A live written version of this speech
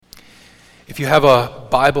If you have a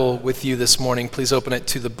Bible with you this morning, please open it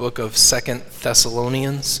to the book of 2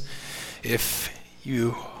 Thessalonians. If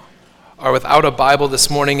you are without a Bible this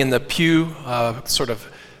morning in the pew, sort of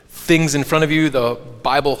things in front of you, the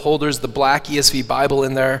Bible holders, the black ESV Bible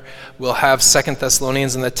in there will have 2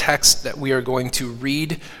 Thessalonians and the text that we are going to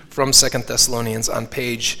read from 2 Thessalonians on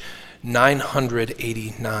page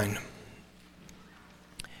 989.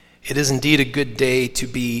 It is indeed a good day to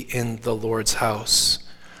be in the Lord's house.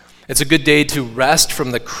 It's a good day to rest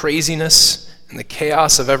from the craziness and the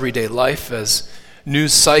chaos of everyday life as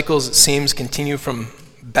news cycles, it seems, continue from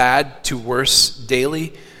bad to worse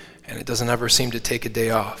daily, and it doesn't ever seem to take a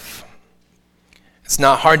day off. It's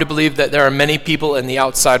not hard to believe that there are many people in the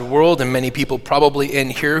outside world and many people probably in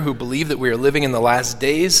here who believe that we are living in the last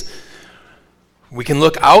days. We can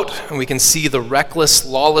look out and we can see the reckless,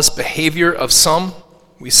 lawless behavior of some.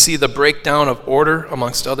 We see the breakdown of order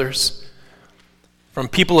amongst others. From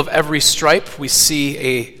people of every stripe, we see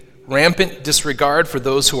a rampant disregard for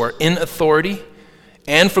those who are in authority.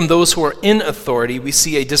 And from those who are in authority, we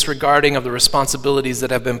see a disregarding of the responsibilities that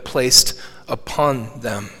have been placed upon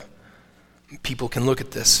them. People can look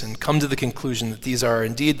at this and come to the conclusion that these are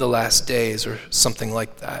indeed the last days or something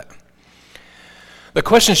like that. The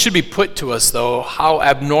question should be put to us, though, how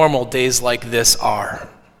abnormal days like this are.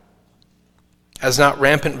 Has not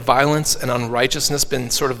rampant violence and unrighteousness been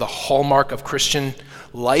sort of the hallmark of Christian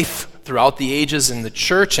life throughout the ages in the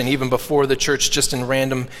church and even before the church, just in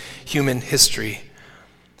random human history?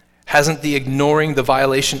 Hasn't the ignoring, the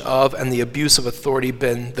violation of, and the abuse of authority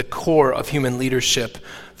been the core of human leadership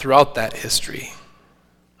throughout that history?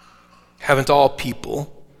 Haven't all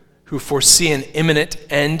people who foresee an imminent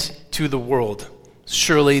end to the world,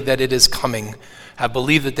 surely that it is coming, have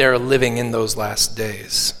believed that they are living in those last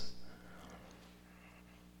days?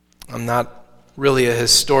 I'm not really a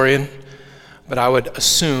historian, but I would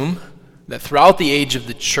assume that throughout the age of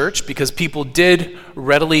the church, because people did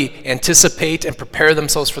readily anticipate and prepare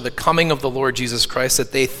themselves for the coming of the Lord Jesus Christ,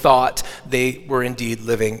 that they thought they were indeed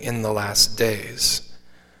living in the last days.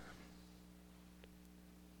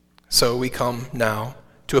 So we come now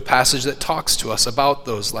to a passage that talks to us about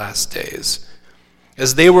those last days.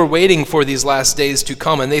 As they were waiting for these last days to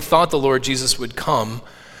come, and they thought the Lord Jesus would come,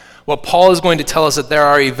 what Paul is going to tell us that there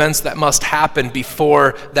are events that must happen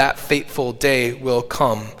before that fateful day will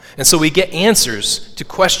come. And so we get answers to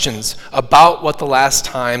questions about what the last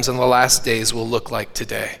times and the last days will look like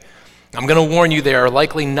today. I'm going to warn you, they are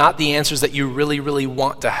likely not the answers that you really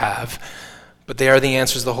want to have, but they are the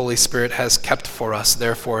answers the Holy Spirit has kept for us.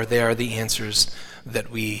 Therefore, they are the answers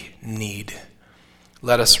that we need.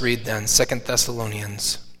 Let us read then 2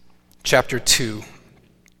 Thessalonians chapter 2,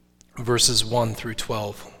 verses 1 through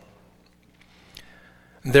 12.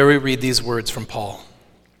 There we read these words from Paul.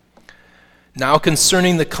 Now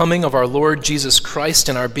concerning the coming of our Lord Jesus Christ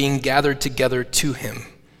and our being gathered together to him,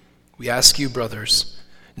 we ask you, brothers,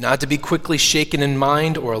 not to be quickly shaken in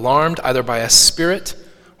mind or alarmed either by a spirit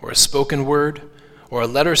or a spoken word or a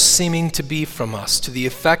letter seeming to be from us to the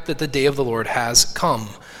effect that the day of the Lord has come.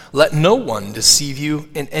 Let no one deceive you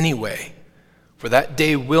in any way, for that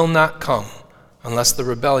day will not come unless the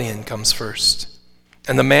rebellion comes first.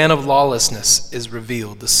 And the man of lawlessness is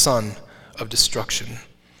revealed, the son of destruction,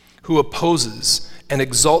 who opposes and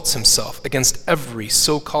exalts himself against every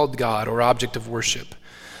so-called God or object of worship,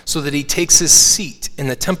 so that he takes his seat in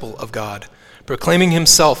the temple of God, proclaiming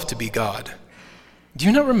himself to be God. Do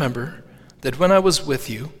you not remember that when I was with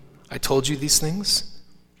you, I told you these things?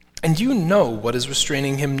 And you know what is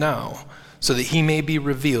restraining him now, so that he may be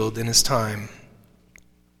revealed in his time.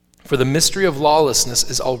 For the mystery of lawlessness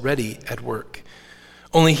is already at work.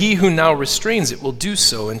 Only he who now restrains it will do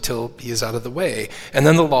so until he is out of the way, and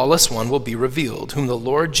then the lawless one will be revealed, whom the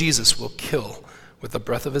Lord Jesus will kill with the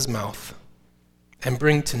breath of his mouth and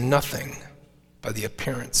bring to nothing by the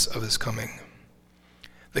appearance of his coming.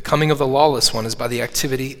 The coming of the lawless one is by the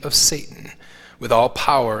activity of Satan, with all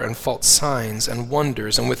power and false signs and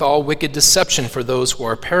wonders, and with all wicked deception for those who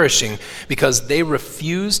are perishing, because they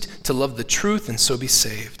refused to love the truth and so be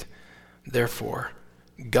saved. Therefore,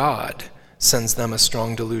 God sends them a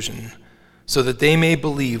strong delusion, so that they may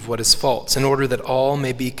believe what is false, in order that all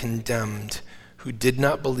may be condemned who did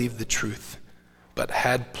not believe the truth, but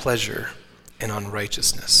had pleasure in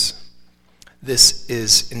unrighteousness. This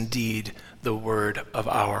is indeed the word of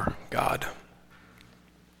our God.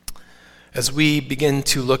 As we begin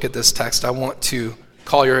to look at this text, I want to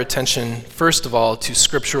call your attention, first of all, to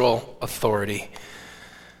scriptural authority.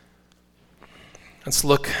 Let's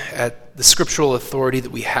look at the scriptural authority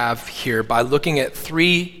that we have here by looking at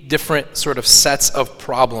three different sort of sets of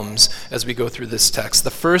problems as we go through this text.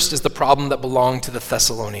 The first is the problem that belonged to the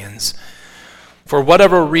Thessalonians. For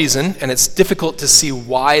whatever reason, and it's difficult to see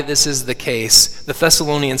why this is the case, the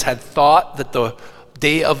Thessalonians had thought that the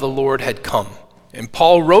day of the Lord had come. And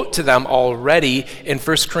Paul wrote to them already in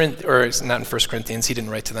 1 Corinthians, or not in 1 Corinthians, he didn't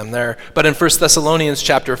write to them there, but in 1 Thessalonians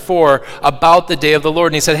chapter 4 about the day of the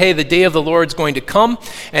Lord. And he said, hey, the day of the Lord's going to come,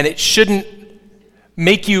 and it shouldn't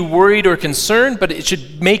make you worried or concerned, but it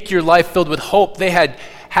should make your life filled with hope. They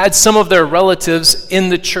had some of their relatives in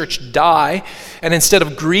the church die, and instead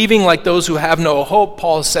of grieving like those who have no hope,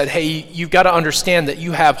 Paul said, hey, you've got to understand that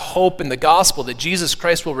you have hope in the gospel, that Jesus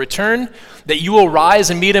Christ will return, that you will rise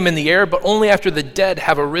and meet him in the air, but only after the dead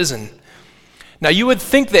have arisen. Now you would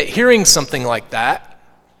think that hearing something like that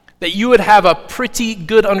you would have a pretty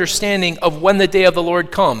good understanding of when the day of the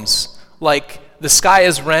Lord comes, like the sky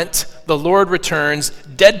is rent, the Lord returns,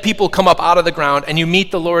 dead people come up out of the ground, and you meet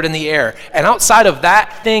the Lord in the air. And outside of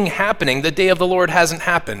that thing happening, the day of the Lord hasn't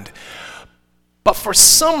happened. But for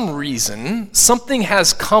some reason, something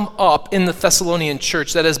has come up in the Thessalonian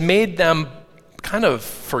church that has made them kind of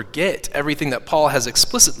forget everything that Paul has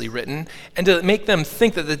explicitly written, and to make them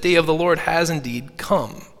think that the day of the Lord has indeed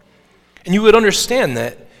come. And you would understand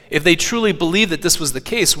that if they truly believed that this was the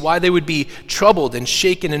case, why they would be troubled and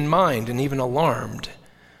shaken in mind and even alarmed.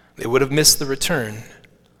 They would have missed the return.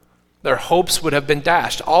 Their hopes would have been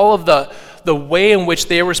dashed. All of the way in which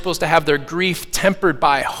they were supposed to have their grief tempered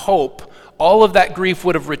by hope, all of that grief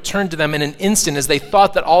would have returned to them in an instant as they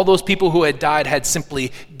thought that all those people who had died had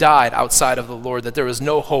simply died outside of the Lord, that there was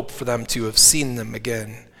no hope for them to have seen them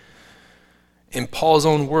again. In Paul's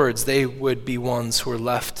own words, they would be ones who were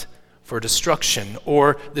left for destruction,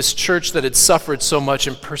 or this church that had suffered so much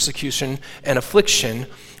in persecution and affliction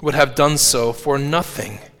would have done so for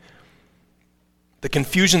nothing. The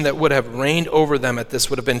confusion that would have reigned over them at this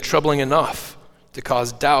would have been troubling enough to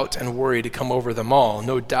cause doubt and worry to come over them all.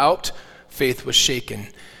 No doubt, faith was shaken.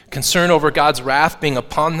 Concern over God's wrath being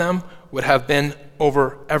upon them would have been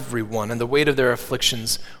over everyone, and the weight of their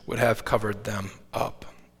afflictions would have covered them up.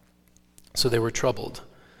 So they were troubled.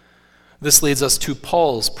 This leads us to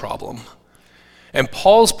Paul's problem. And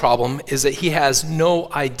Paul's problem is that he has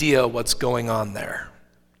no idea what's going on there.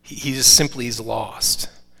 He's lost.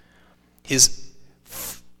 His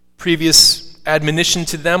previous admonition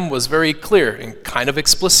to them was very clear and kind of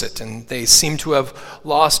explicit, and they seem to have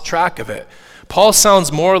lost track of it. Paul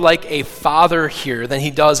sounds more like a father here than he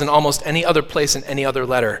does in almost any other place in any other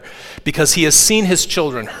letter, because he has seen his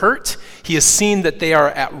children hurt, he has seen that they are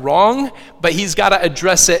at wrong, but he's got to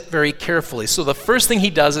address it very carefully. So the first thing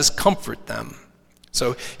he does is comfort them.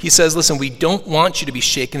 So he says, listen, we don't want you to be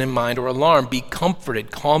shaken in mind or alarmed. Be comforted.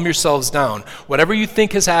 Calm yourselves down. Whatever you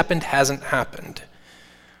think has happened hasn't happened.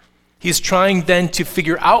 He's trying then to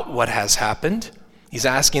figure out what has happened. He's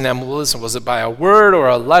asking them, well, listen, was it by a word or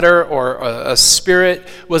a letter or a spirit?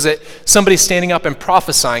 Was it somebody standing up and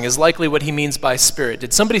prophesying is likely what he means by spirit.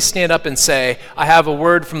 Did somebody stand up and say, I have a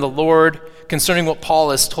word from the Lord concerning what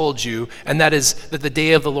Paul has told you, and that is that the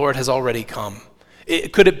day of the Lord has already come?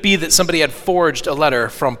 Could it be that somebody had forged a letter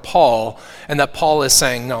from Paul and that Paul is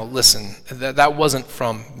saying, no, listen, that wasn't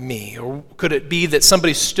from me? Or could it be that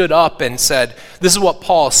somebody stood up and said, this is what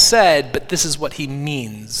Paul said, but this is what he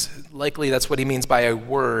means? Likely that's what he means by a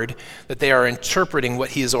word, that they are interpreting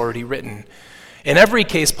what he has already written. In every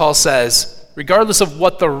case, Paul says, regardless of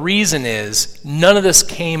what the reason is, none of this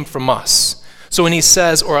came from us. So when he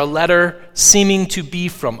says, or a letter seeming to be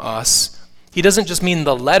from us, he doesn't just mean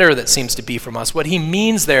the letter that seems to be from us. What he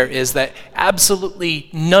means there is that absolutely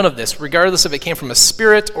none of this, regardless if it came from a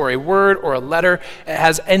spirit or a word or a letter, it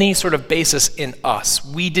has any sort of basis in us.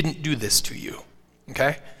 We didn't do this to you,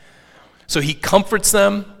 okay? So he comforts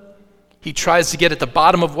them. He tries to get at the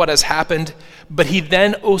bottom of what has happened, but he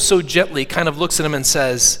then, oh so gently, kind of looks at him and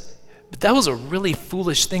says, but that was a really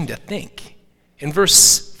foolish thing to think. In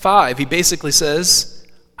verse 5, he basically says,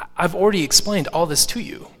 I've already explained all this to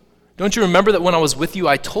you. Don't you remember that when I was with you,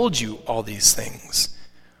 I told you all these things?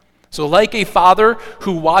 So like a father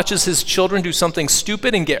who watches his children do something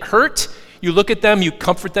stupid and get hurt, you look at them, you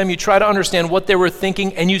comfort them, you try to understand what they were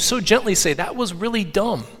thinking, and you so gently say, that was really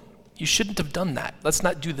dumb. You shouldn't have done that. Let's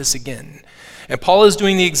not do this again. And Paul is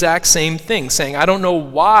doing the exact same thing, saying, I don't know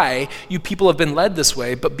why you people have been led this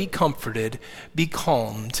way, but be comforted, be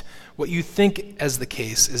calmed. What you think as the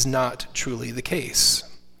case is not truly the case.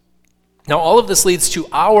 Now, all of this leads to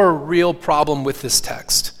our real problem with this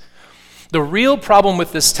text. The real problem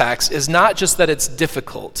with this text is not just that it's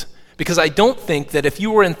difficult, because I don't think that if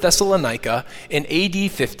you were in Thessalonica in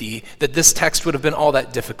AD 50, that this text would have been all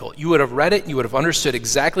that difficult. You would have read it, you would have understood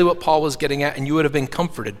exactly what Paul was getting at, and you would have been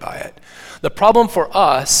comforted by it. The problem for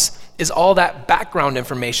us is all that background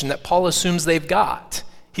information that Paul assumes they've got.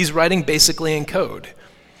 He's writing basically in code.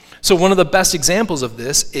 So one of the best examples of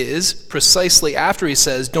this is precisely after he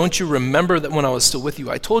says, don't you remember that when I was still with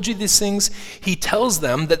you, I told you these things? He tells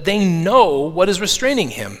them that they know what is restraining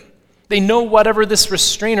him. They know whatever this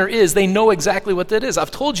restrainer is. They know exactly what that is.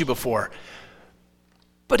 I've told you before.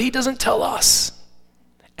 But he doesn't tell us.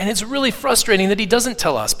 And it's really frustrating that he doesn't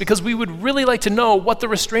tell us, because we would really like to know what the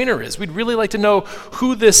restrainer is. We'd really like to know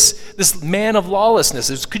who this man of lawlessness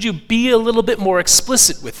is. Could you be a little bit more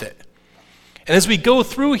explicit with it? And as we go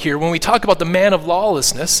through here, when we talk about the man of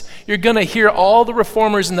lawlessness, you're going to hear all the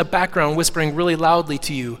reformers in the background whispering really loudly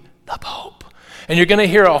to you, the Pope. And you're going to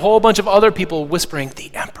hear a whole bunch of other people whispering,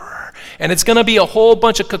 the Emperor. And it's going to be a whole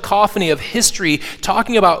bunch of cacophony of history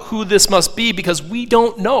talking about who this must be, because we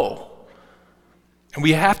don't know. And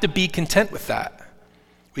we have to be content with that.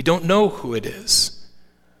 We don't know who it is.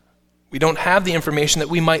 We don't have the information that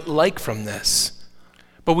we might like from this.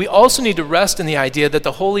 But we also need to rest in the idea that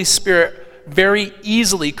the Holy Spirit very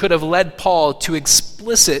easily could have led Paul to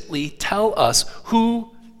explicitly tell us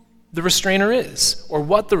who the restrainer is, or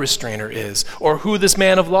what the restrainer is, or who this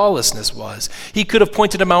man of lawlessness was. He could have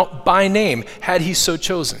pointed him out by name had he so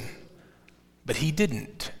chosen, but he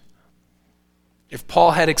didn't. If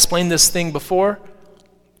Paul had explained this thing before,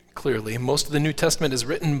 clearly most of the New Testament is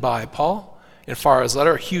written by Paul, in far as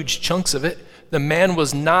letter, huge chunks of it. The man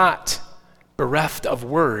was not bereft of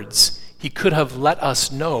words. He could have let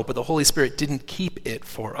us know, but the Holy Spirit didn't keep it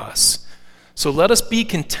for us. So let us be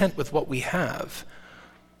content with what we have.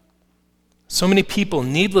 So many people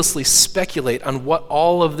needlessly speculate on what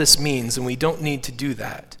all of this means, and we don't need to do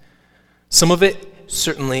that. Some of it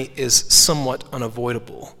certainly is somewhat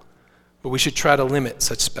unavoidable, but we should try to limit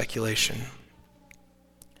such speculation.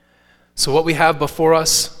 So what we have before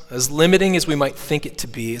us, as limiting as we might think it to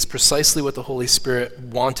be, is precisely what the Holy Spirit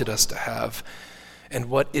wanted us to have. And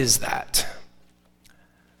what is that?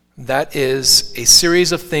 That is a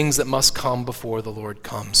series of things that must come before the Lord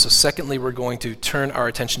comes. So secondly, we're going to turn our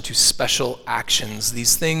attention to special actions,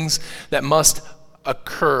 these things that must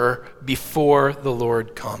occur before the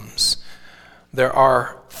Lord comes. There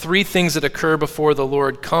are 3 things that occur before the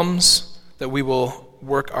Lord comes that we will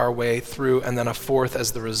work our way through, and then a 4th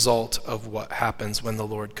as the result of what happens when the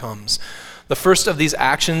Lord comes. The first of these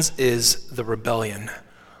actions is the rebellion.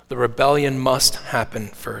 The rebellion must happen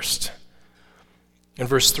first. In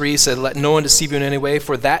verse 3 he said, let no one deceive you in any way,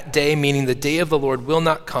 for that day, meaning the day of the Lord, will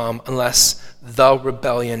not come unless the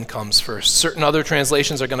rebellion comes first. Certain other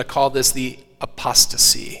translations are going to call this the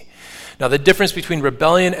apostasy. Now, the difference between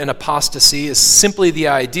rebellion and apostasy is simply the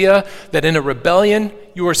idea that in a rebellion,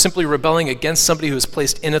 you are simply rebelling against somebody who is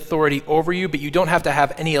placed in authority over you, but you don't have to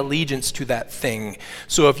have any allegiance to that thing.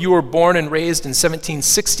 So if you were born and raised in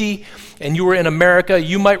 1760 and you were in America,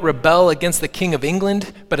 you might rebel against the King of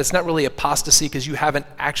England, but it's not really apostasy because you haven't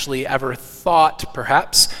actually ever thought,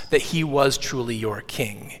 perhaps, that he was truly your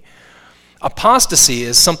king. Apostasy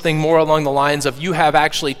is something more along the lines of you have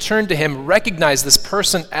actually turned to him, recognized this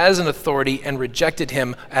person as an authority, and rejected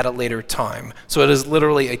him at a later time. So it is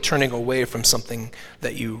literally a turning away from something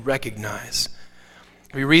that you recognize.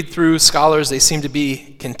 If we read through scholars, they seem to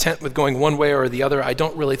be content with going one way or the other. I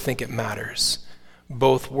don't really think it matters.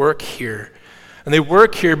 Both work here. And they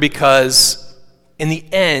work here because in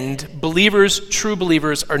the end, believers, true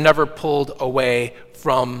believers, are never pulled away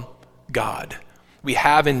from God. We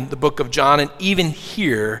have in the book of John, and even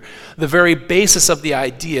here, the very basis of the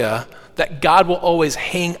idea that God will always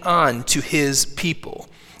hang on to his people.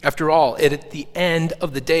 After all, at the end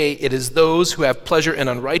of the day, it is those who have pleasure in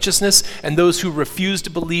unrighteousness and those who refuse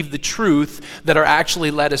to believe the truth that are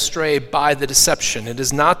actually led astray by the deception. It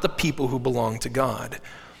is not the people who belong to God.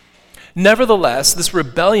 Nevertheless, this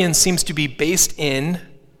rebellion seems to be based in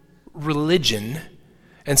religion,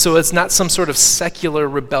 and so it's not some sort of secular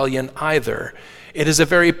rebellion either. It is a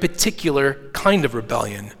very particular kind of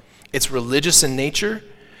rebellion. It's religious in nature,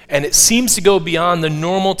 and it seems to go beyond the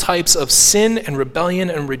normal types of sin and rebellion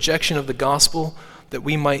and rejection of the gospel that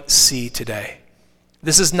we might see today.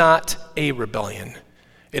 This is not a rebellion.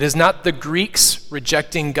 It is not the Greeks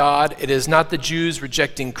rejecting God. It is not the Jews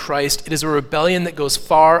rejecting Christ. It is a rebellion that goes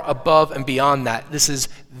far above and beyond that. This is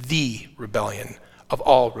the rebellion of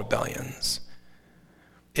all rebellions.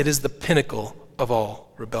 It is the pinnacle of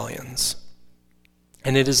all rebellions.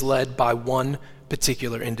 And it is led by one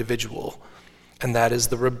particular individual, and that is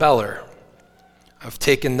the rebeller. I've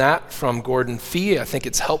taken that from Gordon Fee. I think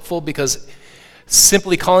it's helpful because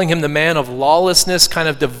simply calling him the man of lawlessness kind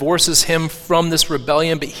of divorces him from this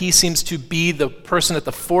rebellion, but he seems to be the person at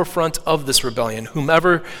the forefront of this rebellion,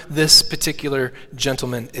 whomever this particular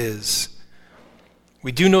gentleman is.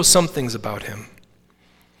 We do know some things about him.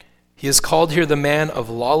 He is called here the man of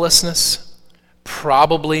lawlessness,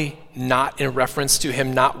 probably not in reference to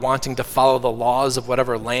him not wanting to follow the laws of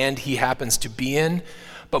whatever land he happens to be in,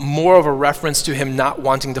 but more of a reference to him not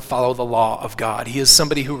wanting to follow the law of God. He is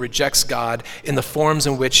somebody who rejects God in the forms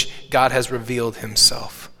in which God has revealed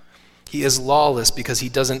himself. He is lawless because he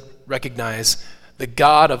doesn't recognize the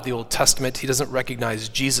God of the Old Testament. He doesn't recognize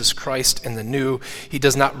Jesus Christ in the New. He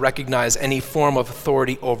does not recognize any form of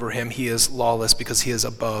authority over him. He is lawless because he is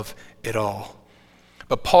above it all.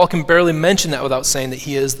 But Paul can barely mention that without saying that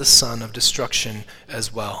he is the son of destruction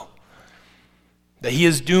as well. That he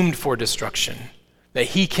is doomed for destruction. That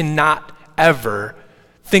he cannot ever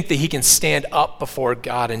think that he can stand up before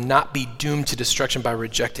God and not be doomed to destruction by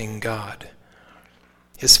rejecting God.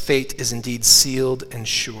 His fate is indeed sealed and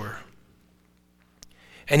sure.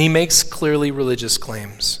 And he makes clearly religious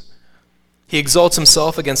claims. He exalts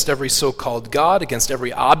himself against every so-called God, against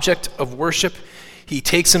every object of worship. He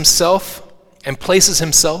takes himself and places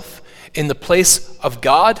himself in the place of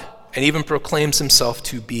God and even proclaims himself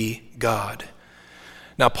to be God.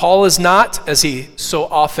 Now, Paul is not, as he so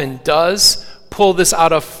often does, pull this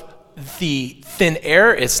out of the thin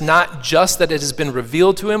air. It's not just that it has been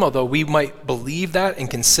revealed to him, although we might believe that and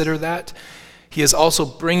consider that. He is also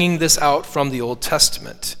bringing this out from the Old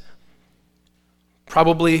Testament,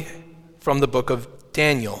 probably from the book of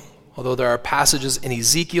Daniel, although there are passages in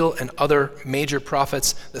Ezekiel and other major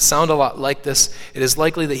prophets that sound a lot like this. It is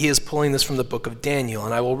likely that he is pulling this from the book of Daniel,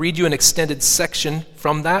 and I will read you an extended section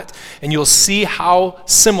from that, and you'll see how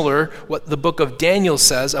similar what the book of Daniel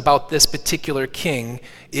says about this particular king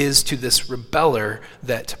is to this rebeller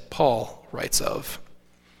that Paul writes of.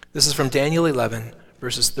 This is from Daniel 11,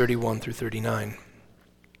 verses 31 through 39.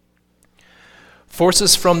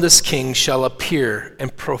 Forces from this king shall appear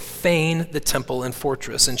and profane the temple and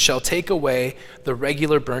fortress, and shall take away the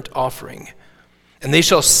regular burnt offering. And they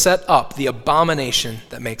shall set up the abomination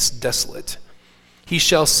that makes desolate. He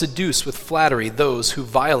shall seduce with flattery those who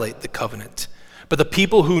violate the covenant. But the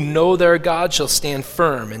people who know their God shall stand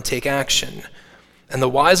firm and take action. And the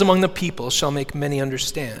wise among the people shall make many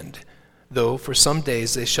understand, though for some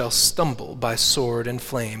days they shall stumble by sword and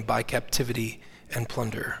flame, by captivity and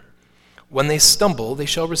plunder. When they stumble, they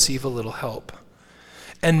shall receive a little help.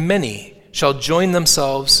 And many shall join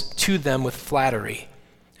themselves to them with flattery,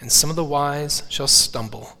 and some of the wise shall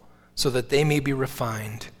stumble, so that they may be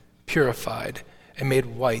refined, purified, and made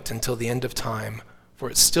white until the end of time, for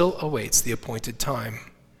it still awaits the appointed time.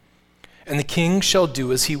 And the king shall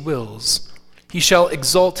do as he wills. He shall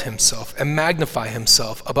exalt himself and magnify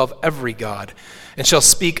himself above every god, and shall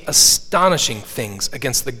speak astonishing things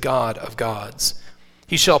against the God of gods.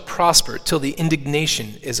 He shall prosper till the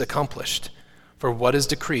indignation is accomplished, for what is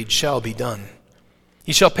decreed shall be done.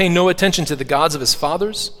 He shall pay no attention to the gods of his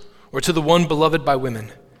fathers, or to the one beloved by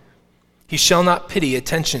women. He shall not pay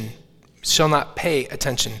attention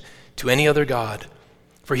to any other god,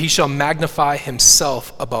 for he shall magnify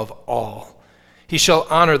himself above all. He shall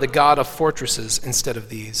honor the God of fortresses instead of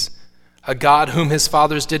these. A God whom his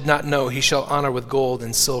fathers did not know, he shall honor with gold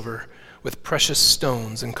and silver, with precious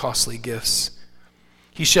stones and costly gifts.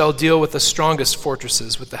 He shall deal with the strongest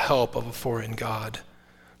fortresses with the help of a foreign god.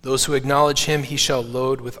 Those who acknowledge him he shall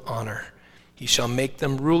load with honor. He shall make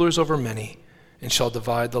them rulers over many, and shall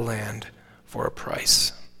divide the land for a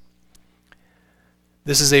price.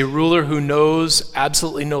 This is a ruler who knows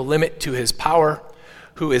absolutely no limit to his power,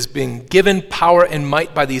 who is being given power and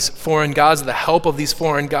might by these foreign gods. With the help of these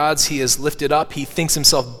foreign gods, he is lifted up. He thinks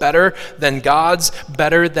himself better than gods,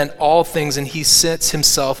 better than all things, and he sets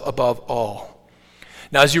himself above all.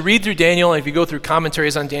 Now, as you read through Daniel, and if you go through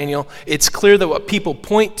commentaries on Daniel, it's clear that what people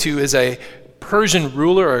point to is a Persian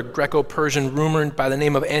ruler, or a Greco-Persian ruler by the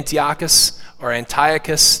name of Antiochus or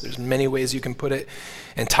Antiochus. There's many ways you can put it.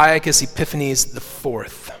 Antiochus Epiphanes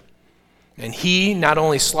IV. And he not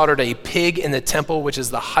only slaughtered a pig in the temple, which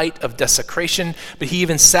is the height of desecration, but he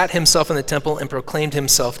even sat himself in the temple and proclaimed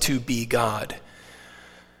himself to be God.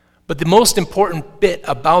 But the most important bit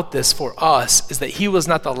about this for us is that he was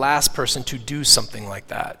not the last person to do something like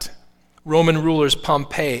that. Roman rulers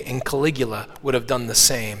Pompey and Caligula would have done the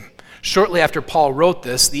same. Shortly after Paul wrote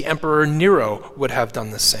this, the Emperor Nero would have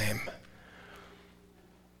done the same.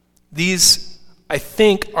 These, I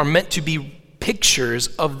think, are meant to be pictures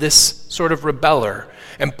of this sort of rebeller.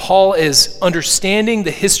 And Paul is understanding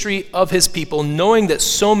the history of his people, knowing that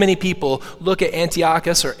so many people look at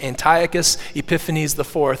Antiochus or Antiochus Epiphanes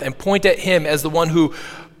IV and point at him as the one who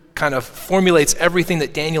kind of formulates everything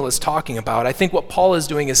that Daniel is talking about. I think what Paul is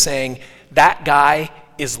doing is saying that guy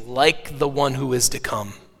is like the one who is to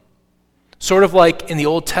come. Sort of like in the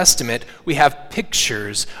Old Testament, we have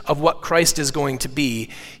pictures of what Christ is going to be.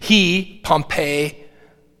 He, Pompey,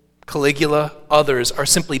 Caligula, others are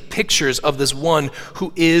simply pictures of this one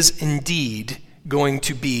who is indeed going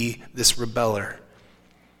to be this rebeller.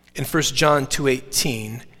 In 1 John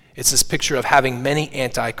 2:18, it's this picture of having many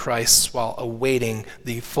antichrists while awaiting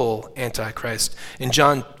the full antichrist. In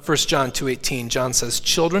 1 John 2:18, John says,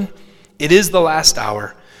 "Children, it is the last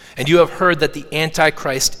hour, and you have heard that the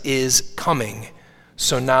antichrist is coming.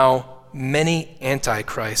 So now many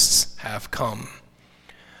antichrists have come."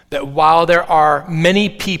 That while there are many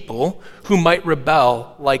people who might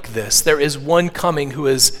rebel like this, there is one coming who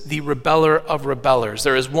is the rebeller of rebellers.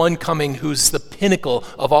 There is one coming who's the pinnacle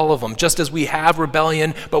of all of them. Just as we have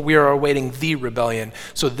rebellion, but we are awaiting the rebellion.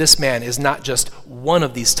 So this man is not just one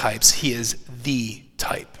of these types, he is the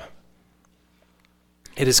type.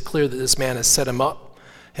 It is clear that this man has set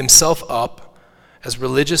himself up as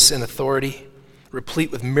religious in authority,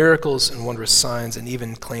 replete with miracles and wondrous signs, and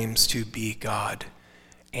even claims to be God.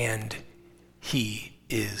 And he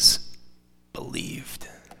is believed.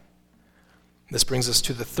 This brings us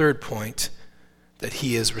to the third point, that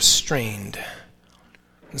he is restrained.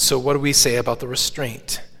 And so what do we say about the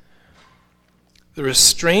restraint? The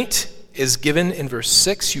restraint is given in verse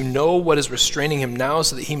 6. You know what is restraining him now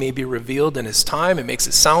so that he may be revealed in his time. It makes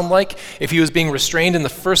it sound like if he was being restrained in the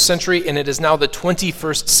first century and it is now the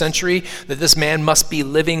 21st century, that this man must be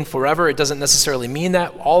living forever. It doesn't necessarily mean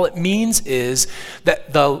that. All it means is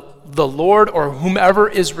that the Lord or whomever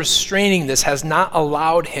is restraining this has not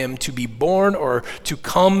allowed him to be born or to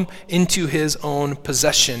come into his own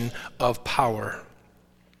possession of power.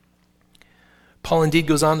 Paul indeed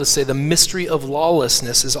goes on to say the mystery of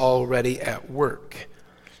lawlessness is already at work.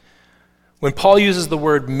 When Paul uses the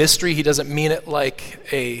word mystery, he doesn't mean it like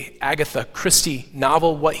a Agatha Christie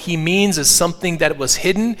novel. What he means is something that was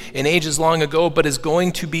hidden in ages long ago, but is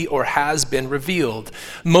going to be or has been revealed.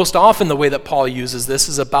 Most often the way that Paul uses this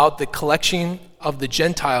is about the collection of the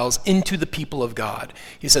Gentiles into the people of God.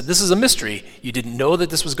 He said, this is a mystery. You didn't know that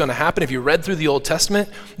this was going to happen. If you read through the Old Testament,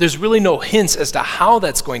 there's really no hints as to how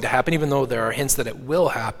that's going to happen, even though there are hints that it will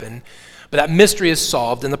happen. But that mystery is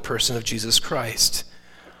solved in the person of Jesus Christ.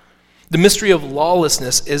 The mystery of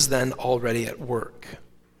lawlessness is then already at work.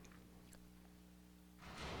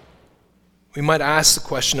 We might ask the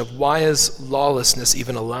question of why is lawlessness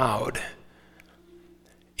even allowed?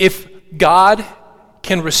 If God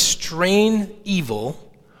can restrain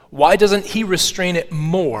evil, why doesn't he restrain it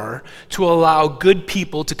more to allow good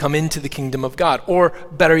people to come into the kingdom of God? Or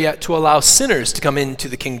better yet, to allow sinners to come into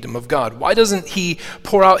the kingdom of God? Why doesn't he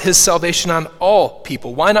pour out his salvation on all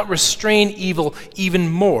people? Why not restrain evil even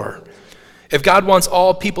more? If God wants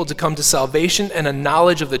all people to come to salvation and a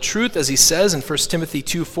knowledge of the truth, as he says in 1 Timothy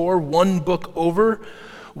 2:4, one book over,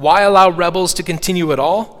 why allow rebels to continue at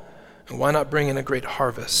all? And why not bring in a great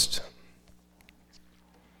harvest?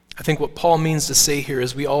 I think what Paul means to say here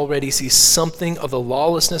is we already see something of the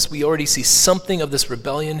lawlessness. We already see something of this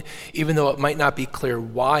rebellion, even though it might not be clear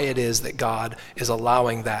why it is that God is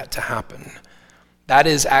allowing that to happen. That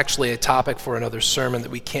is actually a topic for another sermon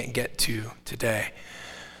that we can't get to today.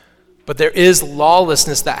 But there is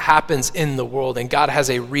lawlessness that happens in the world, and God has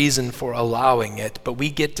a reason for allowing it, but we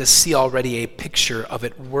get to see already a picture of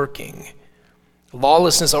it working.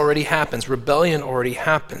 Lawlessness already happens, rebellion already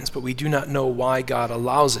happens, but we do not know why God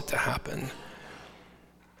allows it to happen.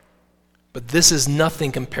 But this is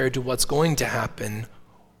nothing compared to what's going to happen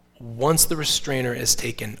once the restrainer is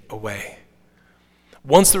taken away.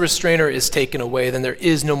 Once the restrainer is taken away, then there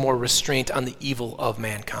is no more restraint on the evil of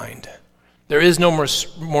mankind. There is no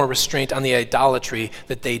more restraint on the idolatry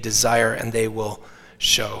that they desire and they will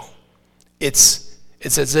show. It's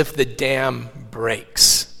as if the dam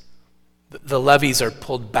breaks. The levees are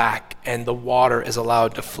pulled back and the water is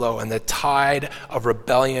allowed to flow, and the tide of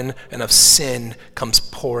rebellion and of sin comes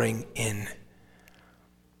pouring in.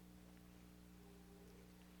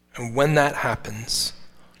 And when that happens,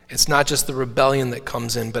 it's not just the rebellion that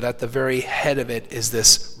comes in, but at the very head of it is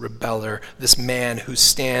this rebeller, this man who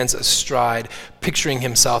stands astride, picturing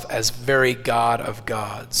himself as very God of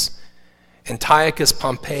gods. Antiochus,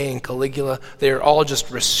 Pompey, and Caligula, they are all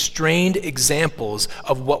just restrained examples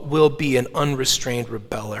of what will be an unrestrained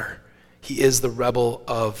rebeller. He is the rebel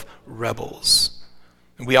of rebels.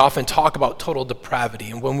 We often talk about total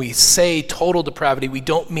depravity, and when we say total depravity, we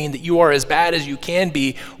don't mean that you are as bad as you can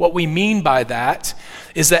be. What we mean by that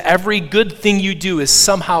is that every good thing you do is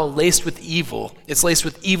somehow laced with evil. It's laced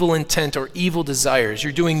with evil intent or evil desires.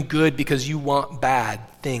 You're doing good because you want bad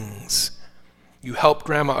things. You help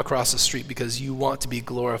grandma across the street because you want to be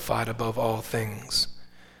glorified above all things.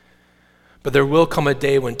 But there will come a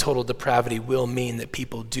day when total depravity will mean that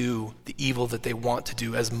people do the evil that they want to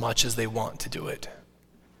do as much as they want to do it.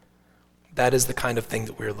 That is the kind of thing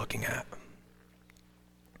that we're looking at.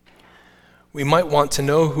 We might want to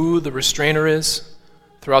know who the restrainer is.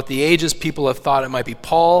 Throughout the ages, people have thought it might be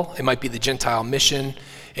Paul, it might be the Gentile mission,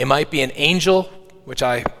 it might be an angel, which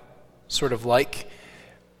I sort of like.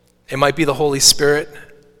 It might be the Holy Spirit,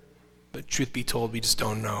 but truth be told, we just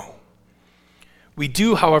don't know. We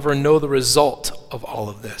do, however, know the result of all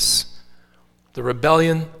of this. The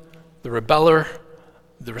rebellion, the rebeller,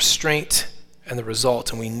 the restraint, and the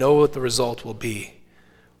result. And we know what the result will be.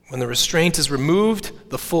 When the restraint is removed,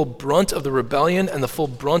 the full brunt of the rebellion and the full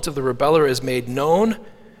brunt of the rebeller is made known,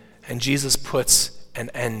 and Jesus puts an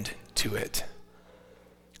end to it.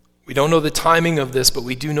 We don't know the timing of this, but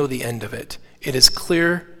we do know the end of it. It is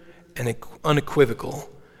clear and unequivocal.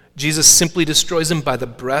 Jesus simply destroys him by the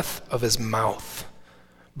breath of his mouth,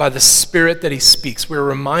 by the Spirit that he speaks. We're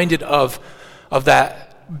reminded of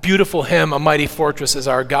that beautiful hymn, "A Mighty Fortress is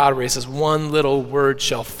Our God," where he says, "One little word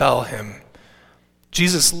shall fell him."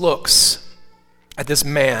 Jesus looks at this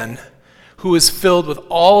man who is filled with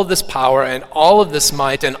all of this power and all of this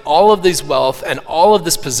might and all of this wealth and all of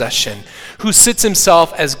this possession, who sits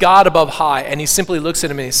himself as God above high, and he simply looks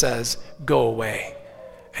at him and he says, "Go away,"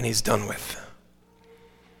 and he's done with.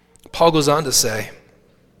 Paul goes on to say,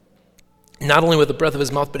 not only with the breath of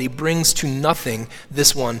his mouth, but he brings to nothing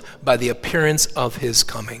this one by the appearance of his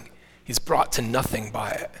coming. He's brought to nothing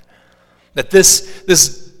by it. That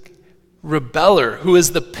this rebeller, who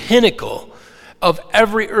is the pinnacle of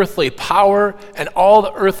every earthly power and all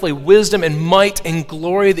the earthly wisdom and might and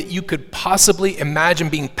glory that you could possibly imagine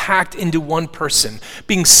being packed into one person,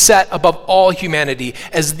 being set above all humanity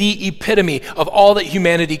as the epitome of all that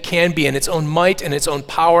humanity can be in its own might and its own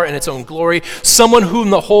power and its own glory, someone whom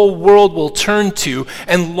the whole world will turn to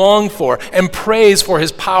and long for and praise for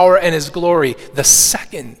his power and his glory. The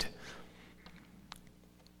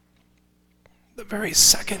very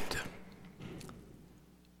second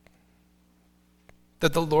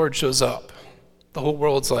that the Lord shows up, the whole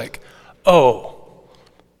world's like, "Oh,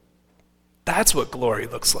 that's what glory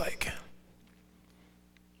looks like."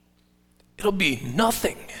 It'll be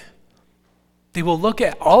nothing. They will look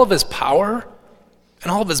at all of his power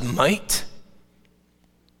and all of his might,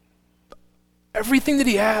 everything that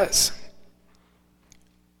he has.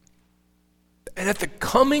 And at the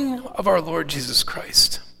coming of our Lord Jesus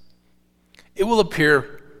Christ, it will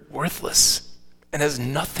appear worthless and as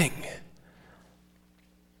nothing.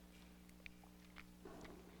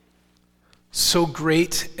 So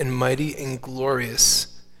great and mighty and glorious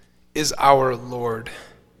is our Lord,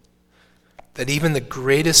 that even the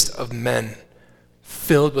greatest of men,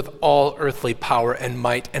 filled with all earthly power and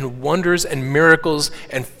might and wonders and miracles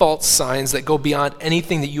and false signs that go beyond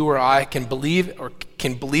anything that you or I can believe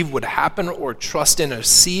would happen or trust in or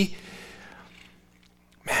see,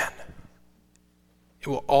 man, it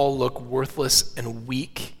will all look worthless and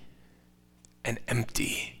weak and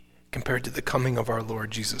empty compared to the coming of our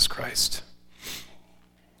Lord Jesus Christ.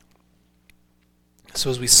 So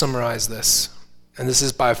as we summarize this, and this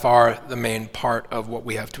is by far the main part of what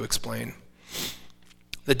we have to explain,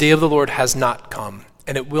 the day of the Lord has not come,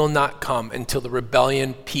 and it will not come until the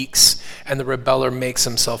rebellion peaks and the rebeller makes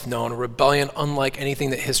himself known. A rebellion unlike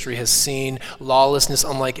anything that history has seen, lawlessness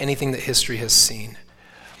unlike anything that history has seen.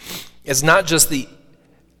 It's not just the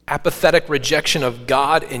apathetic rejection of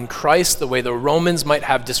God in Christ, the way the Romans might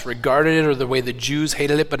have disregarded it or the way the Jews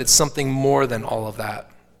hated it, but it's something more than all of that.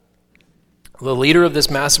 The leader of this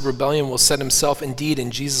massive rebellion will set himself indeed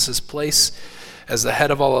in Jesus' place as the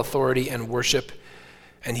head of all authority and worship,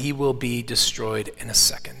 and he will be destroyed in a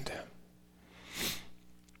second.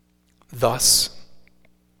 Thus,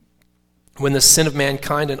 when the sin of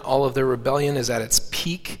mankind and all of their rebellion is at its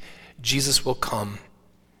peak, Jesus will come,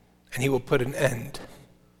 and he will put an end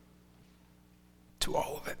to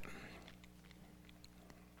all of it.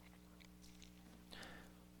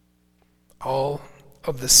 All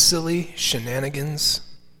of the silly shenanigans,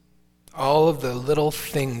 all of the little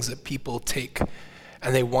things that people take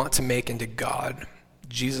and they want to make into God,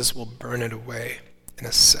 Jesus will burn it away in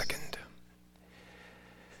a second.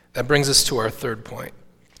 That brings us to our third point,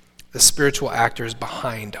 the spiritual actors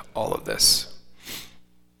behind all of this.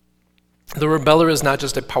 The rebeller is not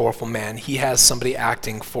just a powerful man. He has somebody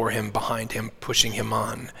acting for him, behind him, pushing him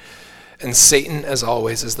on. And Satan, as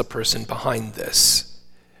always, is the person behind this.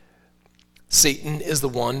 Satan is the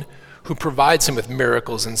one who provides him with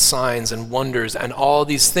miracles and signs and wonders and all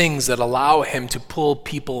these things that allow him to pull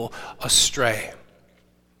people astray.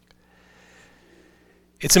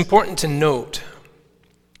 It's important to note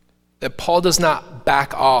that Paul does not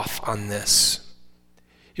back off on this.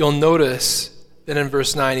 You'll notice that in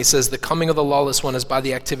verse 9 he says, the coming of the lawless one is by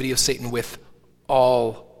the activity of Satan with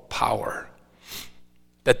all power.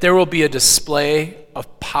 That there will be a display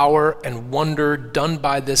of power and wonder done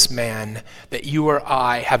by this man that you or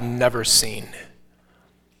I have never seen.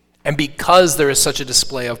 And because there is such a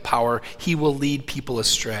display of power, he will lead people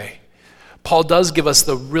astray. Paul does give us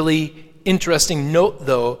the really interesting note,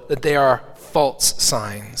 though, that they are false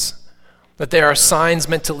signs. That they are signs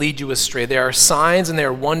meant to lead you astray. They are signs and they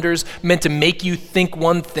are wonders meant to make you think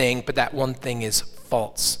one thing, but that one thing is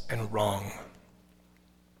false and wrong.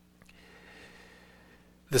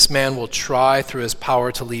 This man will try through his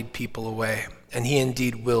power to lead people away, and he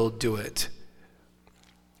indeed will do it.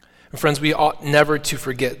 And friends, we ought never to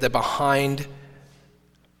forget that behind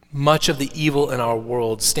much of the evil in our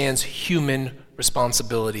world stands human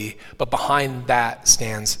responsibility, but behind that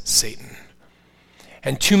stands Satan.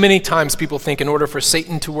 And too many times people think in order for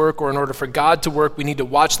Satan to work or in order for God to work, we need to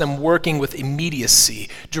watch them working with immediacy,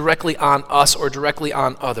 directly on us or directly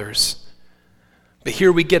on others. But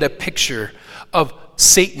here we get a picture of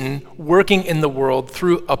Satan working in the world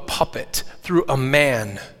through a puppet, through a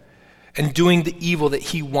man, and doing the evil that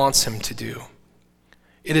he wants him to do.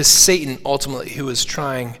 It is Satan ultimately who is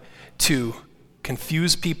trying to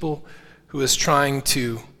confuse people, who is trying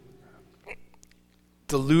to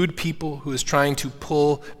delude people, who is trying to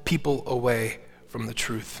pull people away from the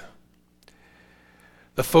truth.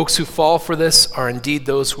 The folks who fall for this are indeed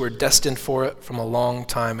those who are destined for it from a long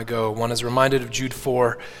time ago. One is reminded of Jude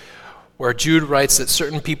 4, where Jude writes that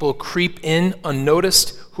certain people creep in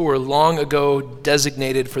unnoticed who were long ago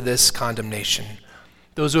designated for this condemnation.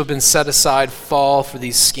 Those who have been set aside fall for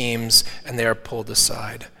these schemes and they are pulled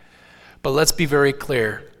aside. But let's be very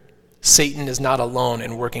clear, Satan is not alone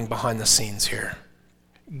in working behind the scenes here.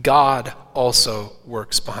 God also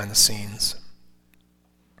works behind the scenes.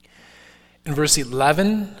 In verse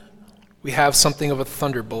 11, we have something of a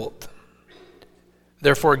thunderbolt.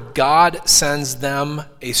 Therefore, God sends them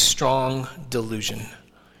a strong delusion.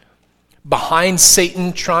 Behind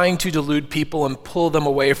Satan trying to delude people and pull them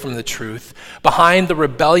away from the truth, behind the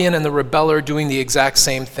rebellion and the rebeller doing the exact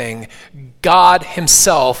same thing, God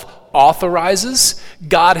himself authorizes,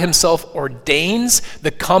 God himself ordains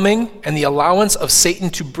the coming and the allowance of Satan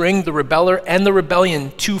to bring the rebeller and the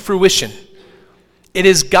rebellion to fruition. It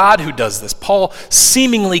is God who does this. Paul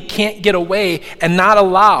seemingly can't get away and not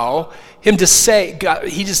allow him to say, God,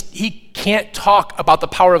 he can't talk about the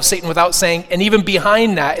power of Satan without saying, and even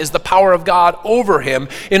behind that is the power of God over him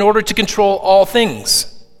in order to control all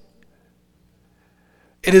things.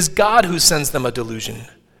 It is God who sends them a delusion.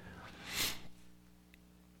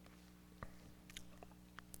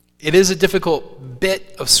 It is a difficult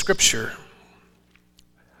bit of scripture.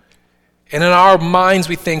 And in our minds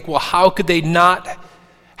we think, well, how could they not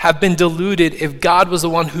have been deluded if God was the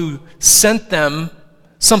one who sent them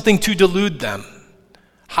something to delude them?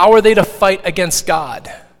 How are they to fight against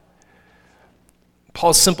God?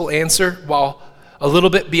 Paul's simple answer, while a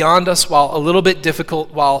little bit beyond us, while a little bit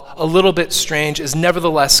difficult, while a little bit strange, is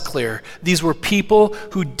nevertheless clear. These were people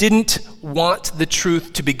who didn't want the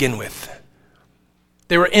truth to begin with.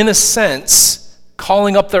 They were, in a sense,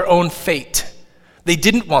 calling up their own fate. They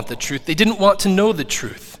didn't want the truth. They didn't want to know the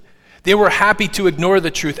truth. They were happy to ignore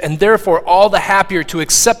the truth, and therefore all the happier to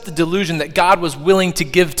accept the delusion that God was willing to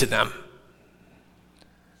give to them.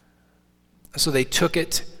 So they took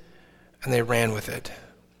it and they ran with it.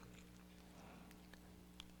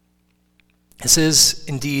 This is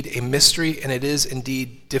indeed a mystery, and it is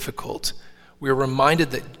indeed difficult. We are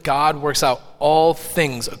reminded that God works out all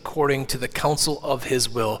things according to the counsel of his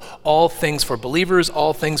will. All things for believers,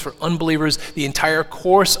 all things for unbelievers. The entire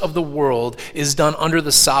course of the world is done under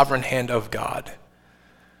the sovereign hand of God.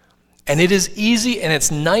 And it is easy and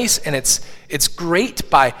it's nice and it's great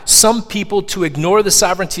by some people to ignore the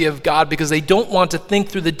sovereignty of God because they don't want to think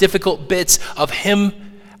through the difficult bits of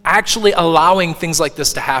him actually allowing things like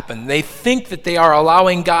this to happen. They think that they are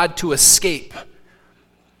allowing God to escape.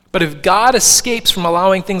 But if God escapes from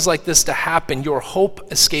allowing things like this to happen, your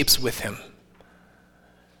hope escapes with him.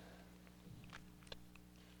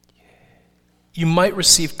 You might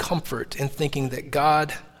receive comfort in thinking that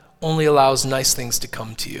God only allows nice things to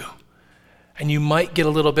come to you. And you might get a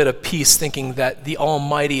little bit of peace thinking that the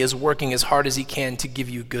Almighty is working as hard as he can to give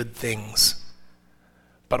you good things.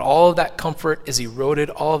 But all of that comfort is eroded,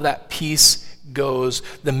 all of that peace goes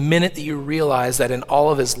the minute that you realize that in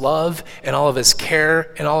all of his love and all of his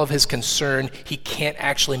care and all of his concern, he can't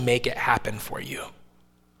actually make it happen for you.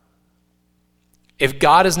 If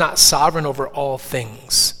God is not sovereign over all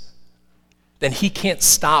things, then he can't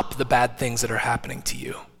stop the bad things that are happening to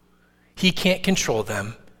you. He can't control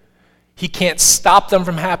them. He can't stop them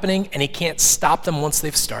from happening, and he can't stop them once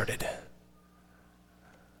they've started.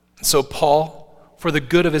 So Paul, for the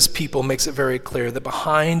good of his people, makes it very clear that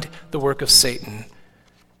behind the work of Satan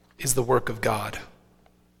is the work of God,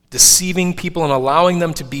 deceiving people and allowing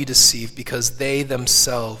them to be deceived because they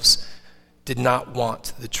themselves did not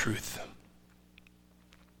want the truth.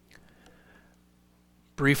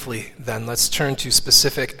 Briefly, then, let's turn to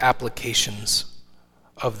specific applications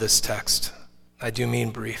of this text. I do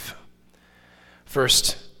mean brief.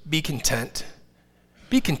 First, be content.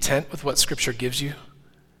 Be content with what Scripture gives you.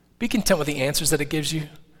 Be content with the answers that it gives you.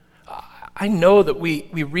 I know that we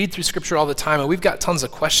read through Scripture all the time, and we've got tons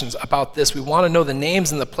of questions about this. We want to know the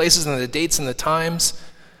names and the places and the dates and the times,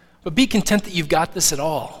 but be content that you've got this at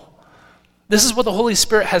all. This is what the Holy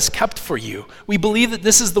Spirit has kept for you. We believe that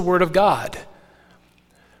this is the Word of God.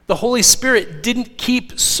 The Holy Spirit didn't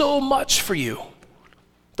keep so much for you.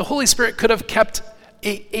 The Holy Spirit could have kept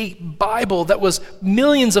a Bible that was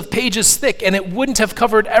millions of pages thick, and it wouldn't have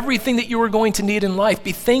covered everything that you were going to need in life.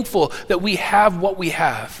 Be thankful that we have what we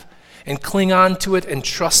have, and cling on to it and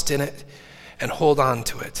trust in it and hold on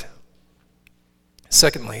to it.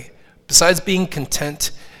 Secondly, besides being content,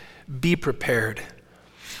 be prepared.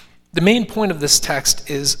 The main point of this text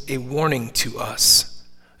is a warning to us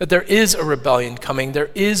that there is a rebellion coming. There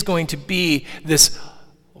is going to be this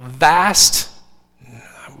vast,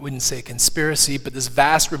 I wouldn't say conspiracy, but this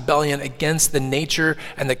vast rebellion against the nature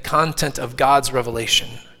and the content of God's revelation.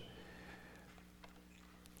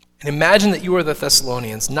 And imagine that you are the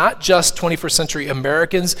Thessalonians, not just 21st century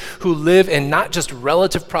Americans who live in not just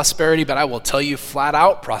relative prosperity, but I will tell you flat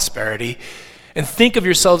out prosperity. And think of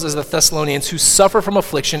yourselves as the Thessalonians who suffer from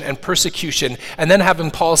affliction and persecution, and then having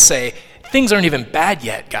Paul say, things aren't even bad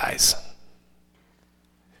yet, guys.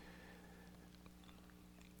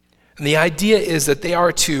 And the idea is that they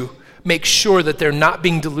are to make sure that they're not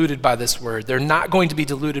being deluded by this word. They're not going to be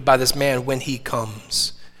deluded by this man when he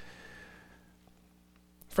comes.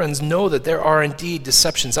 Friends, know that there are indeed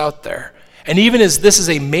deceptions out there. And even as this is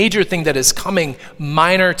a major thing that is coming,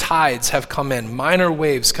 minor tides have come in, minor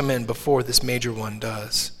waves come in before this major one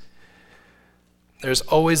does. There's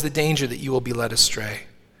always the danger that you will be led astray.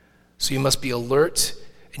 So you must be alert,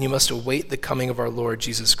 and you must await the coming of our Lord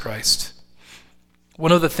Jesus Christ.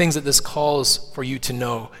 One of the things that this calls for you to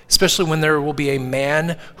know, especially when there will be a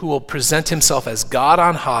man who will present himself as God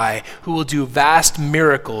on high, who will do vast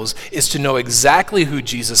miracles, is to know exactly who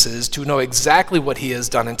Jesus is, to know exactly what he has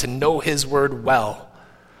done, and to know his word well.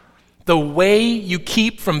 The way you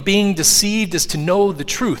keep from being deceived is to know the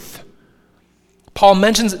truth. Paul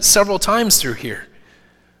mentions it several times through here.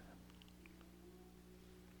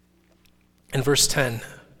 In verse 10,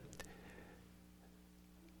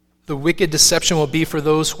 the wicked deception will be for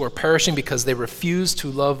those who are perishing because they refuse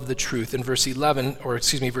to love the truth. In verse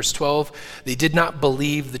 12, they did not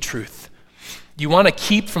believe the truth. Do you want to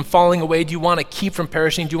keep from falling away? Do you want to keep from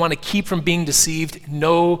perishing? Do you want to keep from being deceived?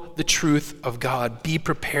 Know the truth of God. Be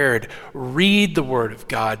prepared. Read the Word of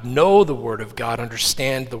God. Know the Word of God.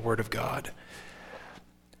 Understand the Word of God.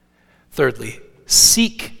 Thirdly,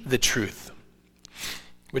 seek the truth,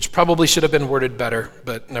 which probably should have been worded better,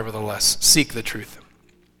 but nevertheless, seek the truth.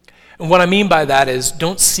 And what I mean by that is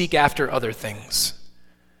don't seek after other things.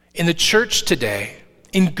 In the church today,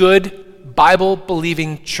 in good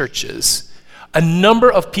Bible-believing churches, a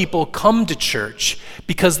number of people come to church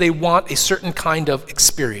because they want a certain kind of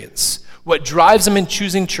experience. What drives them in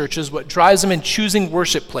choosing churches, what drives them in choosing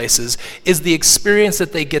worship places is the experience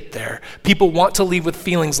that they get there. People want to leave with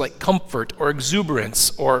feelings like comfort or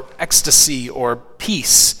exuberance or ecstasy or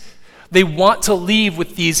peace. They want to leave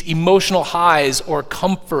with these emotional highs or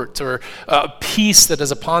comfort or peace that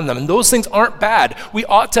is upon them. And those things aren't bad. We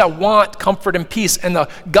ought to want comfort and peace, and the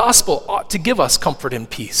gospel ought to give us comfort and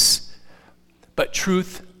peace. But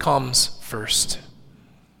truth comes first.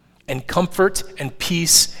 And comfort and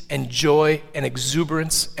peace and joy and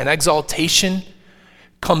exuberance and exaltation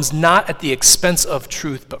comes not at the expense of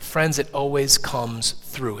truth, but friends, it always comes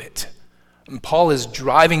through it. And Paul is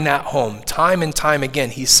driving that home time and time again.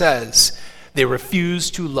 He says they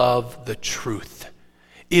refuse to love the truth.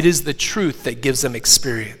 It is the truth that gives them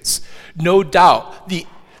experience. No doubt, the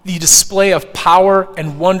display of power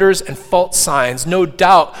and wonders and false signs, no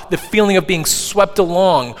doubt the feeling of being swept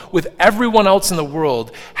along with everyone else in the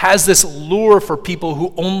world has this lure for people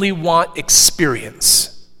who only want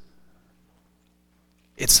experience.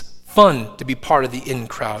 It's fun to be part of the in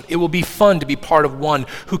crowd. It will be fun to be part of one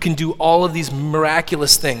who can do all of these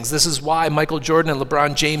miraculous things. This is why Michael Jordan and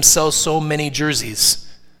LeBron James sell so many jerseys.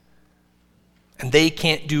 And they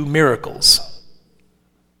can't do miracles.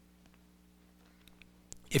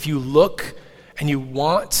 If you look and you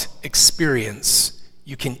want experience,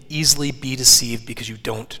 you can easily be deceived because you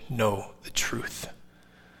don't know the truth.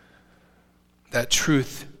 That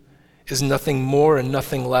truth is nothing more and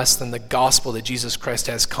nothing less than the gospel that Jesus Christ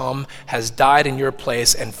has come, has died in your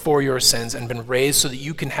place and for your sins, and been raised so that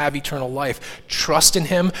you can have eternal life. Trust in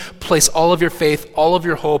him, place all of your faith, all of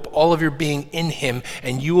your hope, all of your being in him,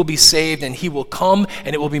 and you will be saved, and he will come,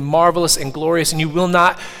 and it will be marvelous and glorious, and you will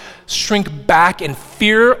not shrink back in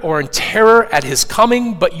fear or in terror at his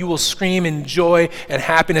coming, but you will scream in joy and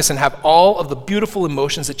happiness and have all of the beautiful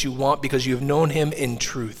emotions that you want because you have known him in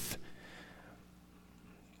truth.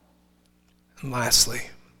 And lastly,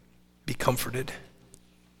 be comforted.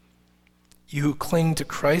 You who cling to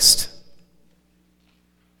Christ,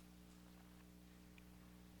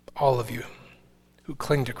 all of you who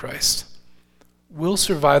cling to Christ, will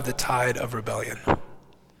survive the tide of rebellion.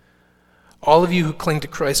 All of you who cling to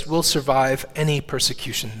Christ will survive any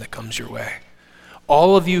persecution that comes your way.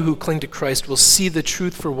 All of you who cling to Christ will see the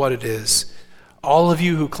truth for what it is. All of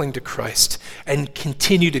you who cling to Christ and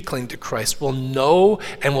continue to cling to Christ will know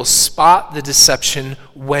and will spot the deception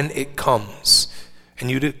when it comes. And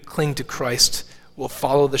you to cling to Christ will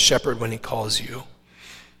follow the shepherd when he calls you.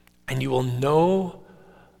 And you will know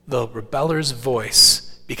the rebeller's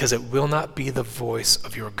voice because it will not be the voice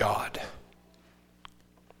of your God.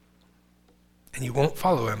 And you won't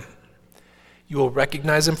follow him. You will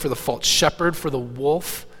recognize him for the false shepherd, for the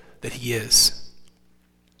wolf that he is.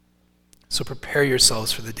 So prepare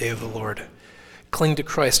yourselves for the day of the Lord. Cling to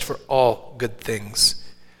Christ for all good things,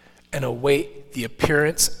 and await the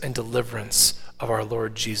appearance and deliverance of our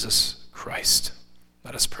Lord Jesus Christ.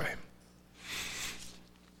 Let us pray.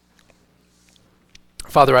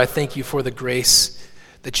 Father, I thank you for the grace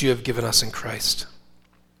that you have given us in Christ.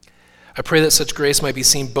 I pray that such grace might be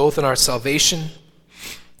seen both in our salvation,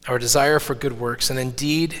 our desire for good works, and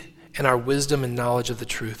indeed in our wisdom and knowledge of the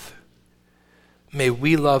truth. May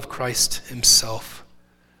we love Christ himself,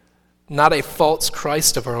 not a false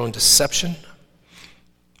Christ of our own deception,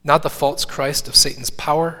 not the false Christ of Satan's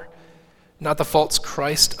power, not the false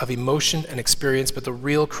Christ of emotion and experience, but the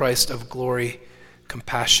real Christ of glory,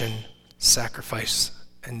 compassion, sacrifice,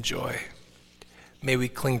 and joy. May we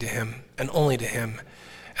cling to him and only to him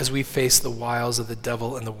as we face the wiles of the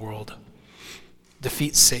devil and the world.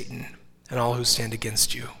 Defeat Satan and all who stand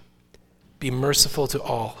against you. Be merciful to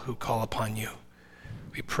all who call upon you.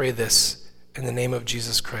 We pray this in the name of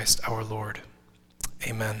Jesus Christ, our Lord.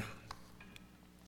 Amen.